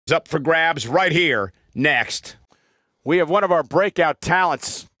up for grabs right here, next. We have one of our breakout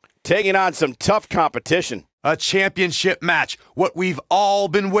talents taking on some tough competition. A championship match, what we've all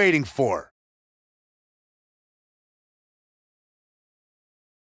been waiting for.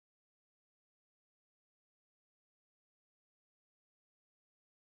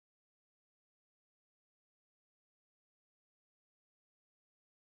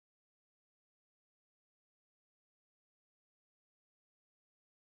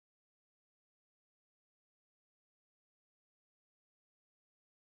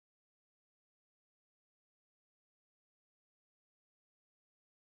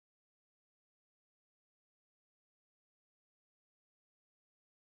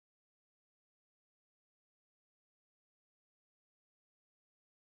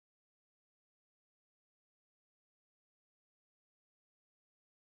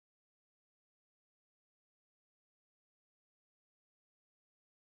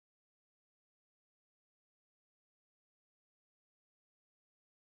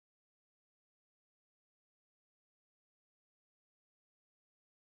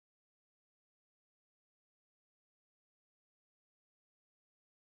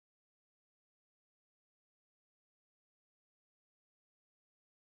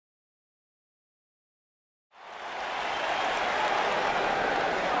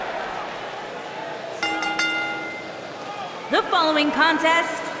 The following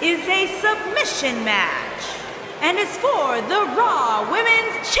contest is a submission match and is for the Raw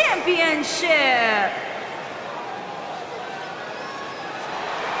Women's Championship.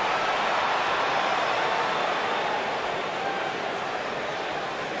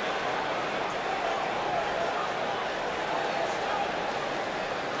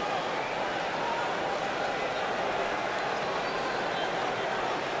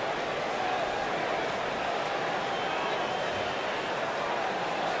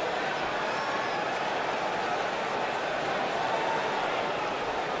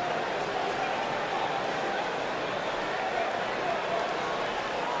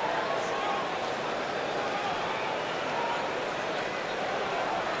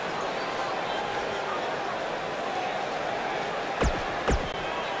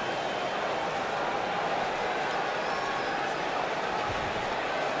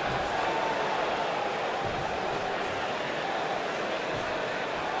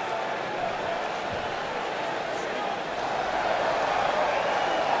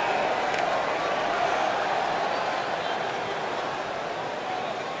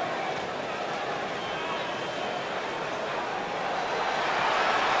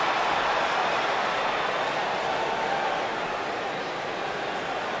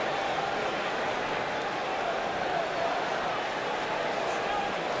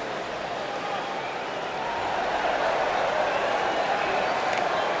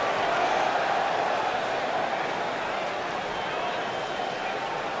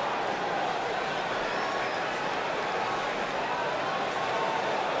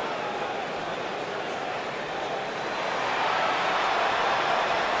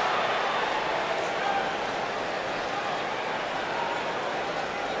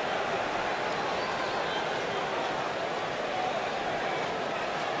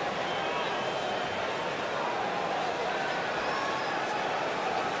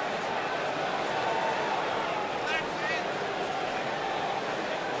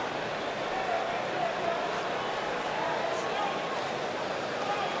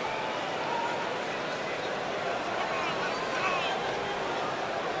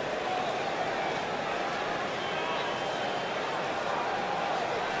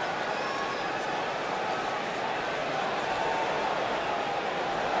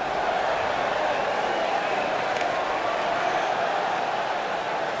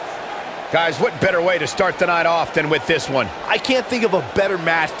 Guys, what better way to start the night off than with this one? I can't think of a better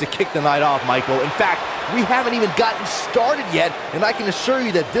match to kick the night off, Michael. In fact, we haven't even gotten started yet, and I can assure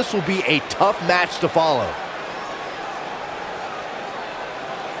you that this will be a tough match to follow.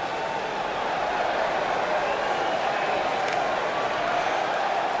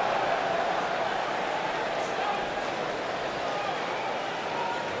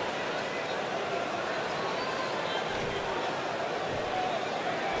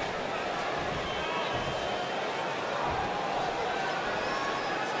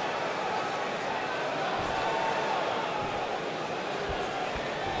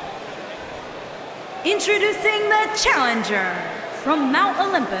 Introducing the challenger from Mount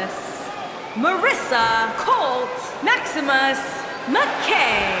Olympus, Marissa Colt Maximus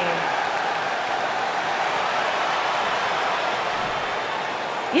McKay.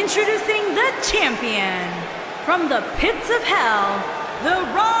 Introducing the champion from the pits of hell, the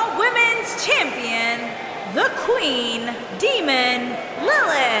Raw Women's Champion, the Queen, Demon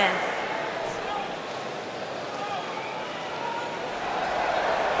Lilith.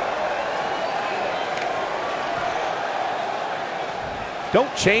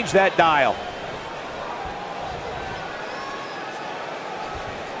 Don't change that dial.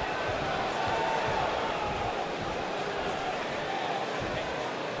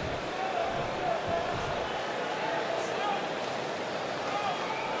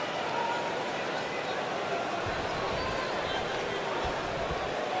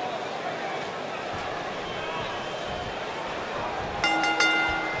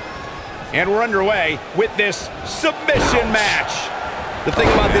 And we're underway with this submission match. The thing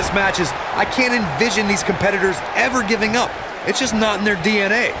about this match is I can't envision these competitors ever giving up. It's just not in their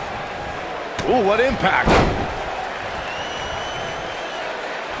DNA. Ooh, what impact.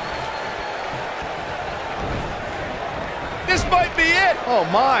 This might be it. Oh,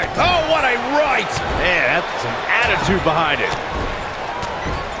 my. Oh, what a right. Man, that's some attitude behind it.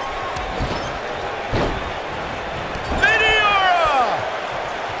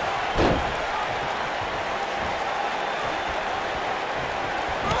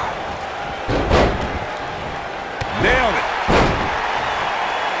 Nailed it.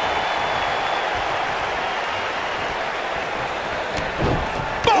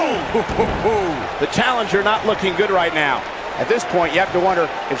 Boom! The challenger not looking good right now. At this point, you have to wonder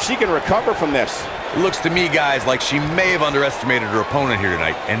if she can recover from this. It looks to me, guys, like she may have underestimated her opponent here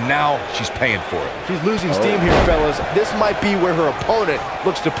tonight, and now she's paying for it. She's losing steam here, fellas. This might be where her opponent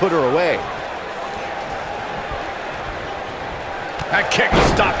looks to put her away. That kick will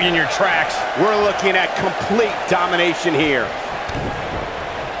stop you in your tracks. We're looking at complete domination here.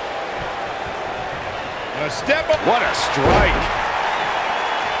 A step up. What a strike.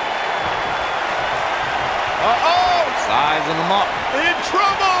 Uh-oh! Sizing them up. In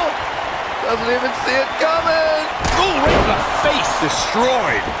trouble! Doesn't even see it coming. Ooh, right in the face.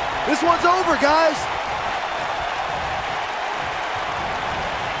 Destroyed. This one's over, guys.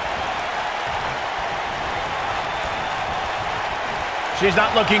 She's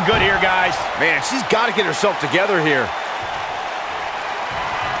not looking good here, guys. Man, she's got to get herself together here.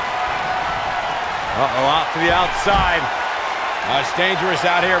 Uh-oh, out to the outside. It's dangerous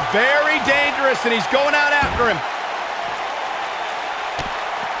out here. Very dangerous, and he's going out after him.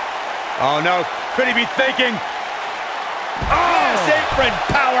 Oh, no. Could he be thinking? Oh, apron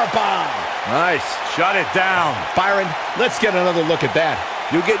powerbomb. Nice. Shut it down. Byron, let's get another look at that.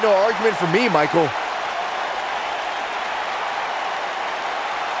 You'll get no argument from me, Michael.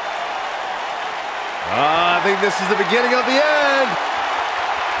 I think this is the beginning of the end.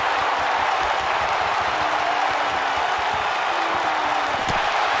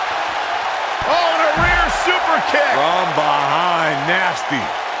 Oh, and a rear super kick. From behind, nasty.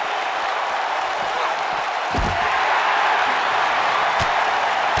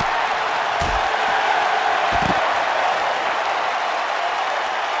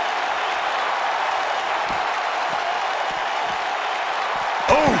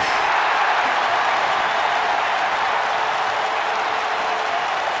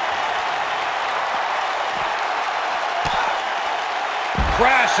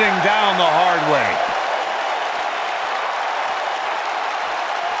 Crashing down the hard way.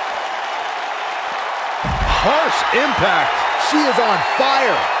 Harsh impact. She is on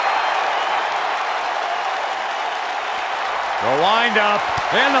fire. The wind-up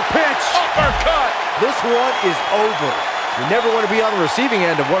and the pitch. Uppercut. This one is over. You never want to be on the receiving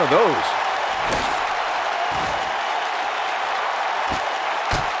end of one of those.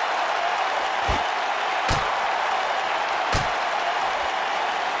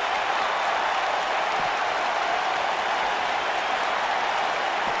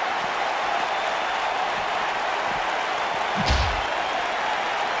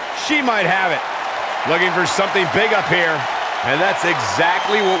 She might have it. Looking for something big up here. And that's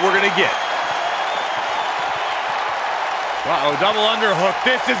exactly what we're going to get. Uh-oh, double underhook.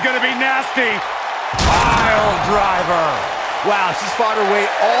 This is going to be nasty. Pile driver. Wow, she's fought her way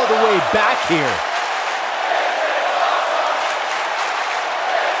all the way back here.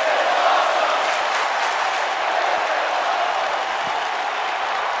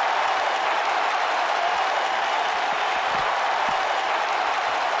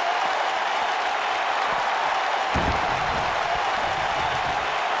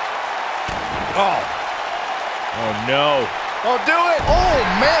 Oh. Oh, no. Oh, do it. Oh,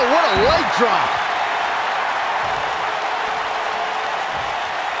 man, what a leg drop.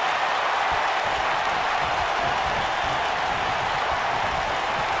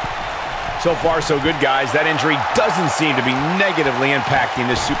 So far, so good, guys. That injury doesn't seem to be negatively impacting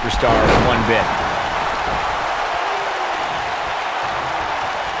this superstar one bit.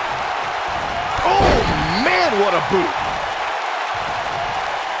 Oh, man, what a boot.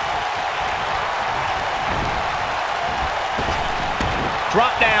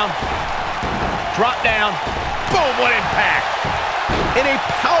 Drop down. Drop down. Boom, what impact. And a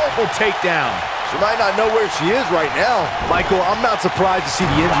powerful takedown. She might not know where she is right now. Michael, I'm not surprised to see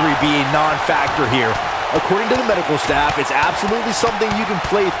the injury be a non-factor here. According to the medical staff, it's absolutely something you can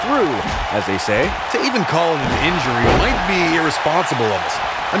play through, as they say. To even call it an injury might be irresponsible of us.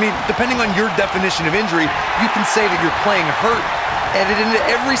 I mean, depending on your definition of injury, you can say that you're playing hurt, added into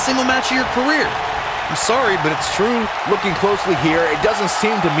every single match of your career. I'm sorry, but it's true. Looking closely here, it doesn't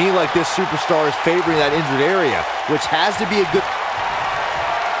seem to me like this superstar is favoring that injured area, which has to be a good...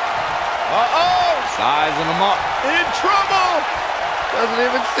 Uh-oh! Sizing him up. In trouble! Doesn't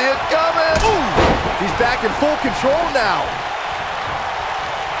even see it coming. Ooh! He's back in full control now.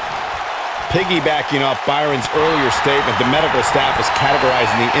 Piggybacking off Byron's earlier statement, the medical staff is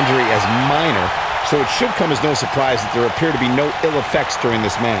categorizing the injury as minor, so it should come as no surprise that there appear to be no ill effects during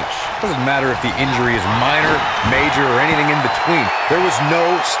this match. Doesn't matter if the injury is minor, major, or anything in between. There was no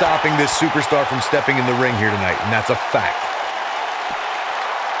stopping this superstar from stepping in the ring here tonight, and that's a fact.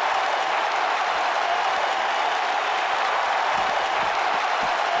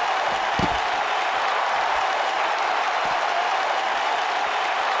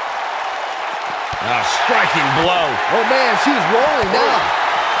 A striking blow. Oh, man, she's rolling now.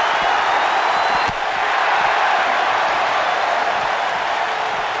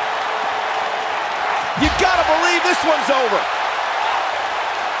 You gotta believe this one's over.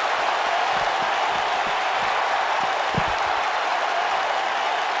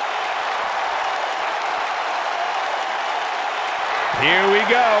 Here we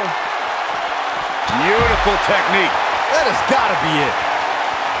go. Beautiful technique. That has gotta be it.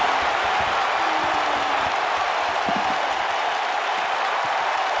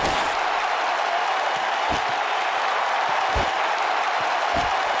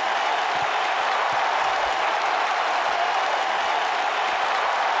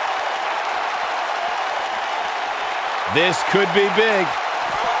 This could be big.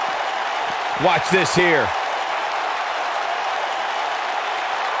 Watch this here.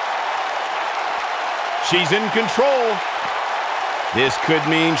 She's in control. This could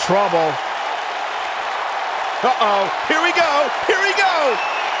mean trouble. Uh-oh. Here we go. Here we go.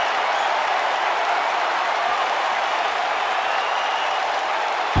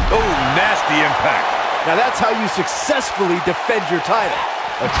 Oh, nasty impact. Now that's how you successfully defend your title.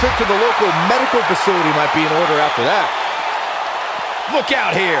 A trip to the local medical facility might be in order after that. Look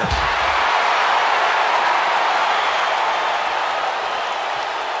out here.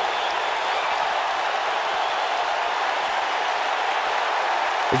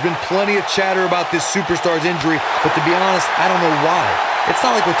 There's been plenty of chatter about this superstar's injury, but to be honest, I don't know why. It's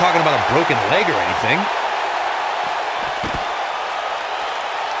not like we're talking about a broken leg or anything.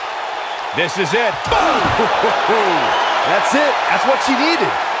 This is it. That's it. That's what she needed.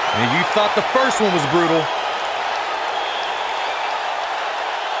 And you thought the first one was brutal.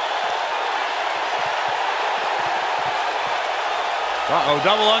 Uh-oh,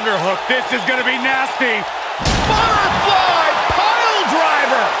 double underhook. This is going to be nasty. Butterfly pile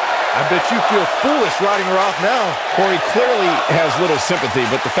driver. I bet you feel foolish riding her off now. Corey clearly has little sympathy,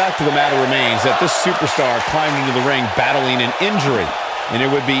 but the fact of the matter remains that this superstar climbed into the ring battling an injury, and it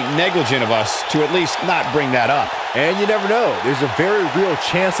would be negligent of us to at least not bring that up. And you never know. There's a very real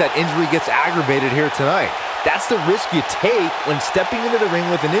chance that injury gets aggravated here tonight. That's the risk you take when stepping into the ring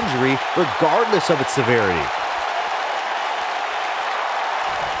with an injury, regardless of its severity.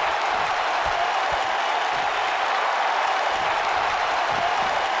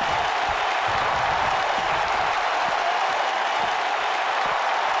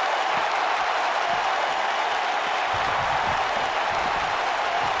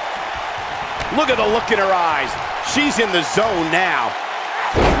 Look at the look in her eyes. She's in the zone now.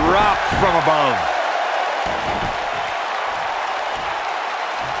 Dropped from above.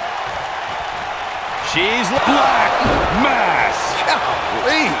 She's black mass.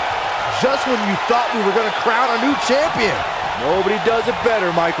 Golly. Just when you thought we were going to crown a new champion. Nobody does it better,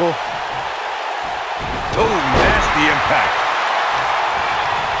 Michael. Oh, nasty impact.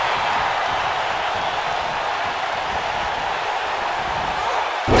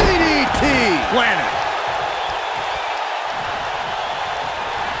 Planet.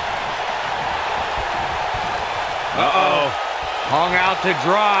 Uh-oh. Hung out to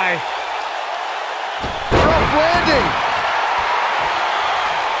dry. Rough landing.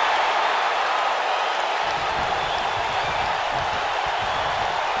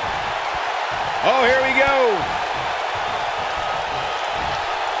 Oh, here we go.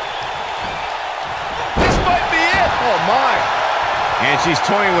 This might be it. Oh, my. And she's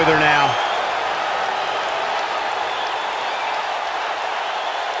toying with her now.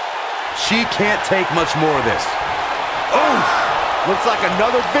 She can't take much more of this. Oh, looks like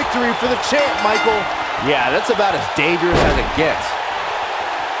another victory for the champ, Michael. Yeah, that's about as dangerous as it gets.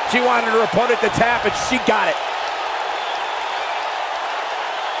 She wanted her opponent to tap, and she got it.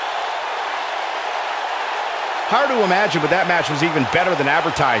 Hard to imagine, but that match was even better than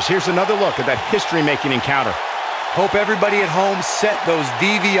advertised. Here's another look at that history-making encounter. Hope everybody at home set those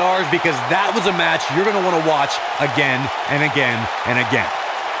DVRs, because that was a match you're going to want to watch again and again and again.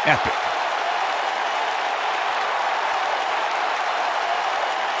 Epic.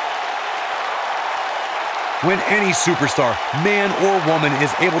 When any superstar, man or woman, is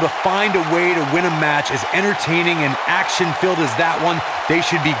able to find a way to win a match as entertaining and action-filled as that one, they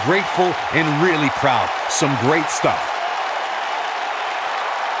should be grateful and really proud. Some great stuff.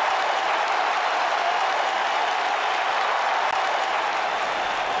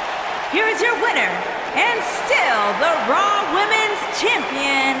 Here is your winner, and still the Raw Women's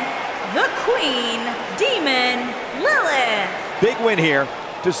Champion, the Queen, Demon Lilith. Big win here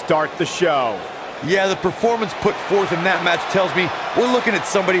to start the show. Yeah, the performance put forth in that match tells me we're looking at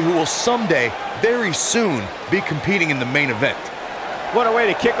somebody who will someday, very soon, be competing in the main event. What a way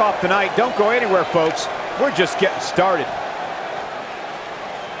to kick off tonight. Don't go anywhere, folks. We're just getting started.